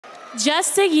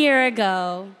Just a year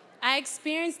ago, I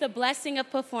experienced the blessing of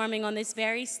performing on this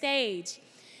very stage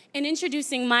and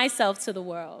introducing myself to the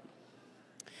world.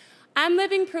 I'm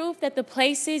living proof that the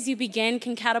places you begin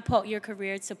can catapult your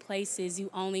career to places you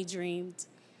only dreamed.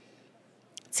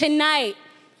 Tonight,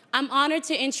 I'm honored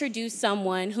to introduce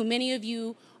someone who many of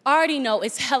you already know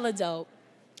is hella dope.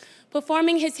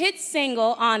 Performing his hit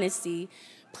single, Honesty,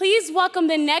 please welcome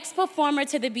the next performer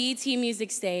to the BET Music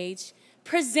stage,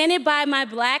 presented by My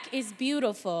Black is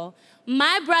Beautiful,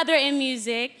 my brother in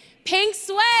music, Pink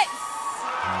Sweats.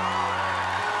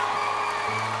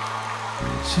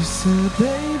 She said,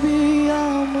 baby,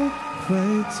 I'm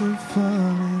afraid to fall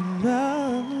in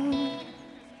love.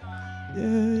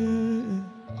 Yeah.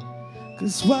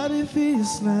 'Cause what if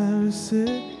it's not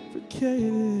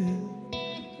reciprocated?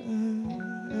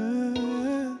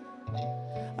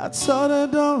 I told her,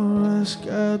 don't rush,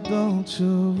 girl, don't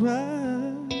you rush.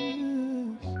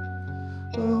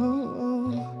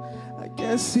 I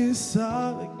guess it's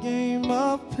all a game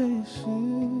of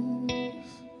patience.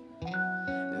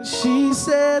 And she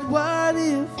said, what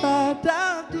if I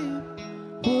dive deep?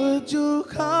 Would you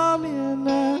come in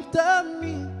after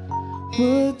me?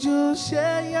 Would you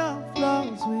share your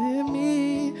flaws with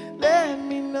me? Let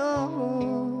me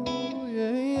know,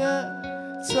 yeah.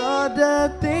 Told her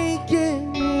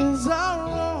thinking is all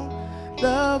wrong.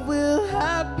 Love will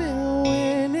happen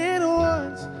when it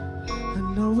wants. I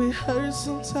know it hurts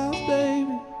sometimes,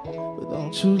 baby, but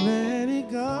don't you let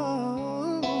it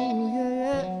go,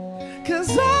 yeah.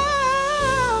 'Cause I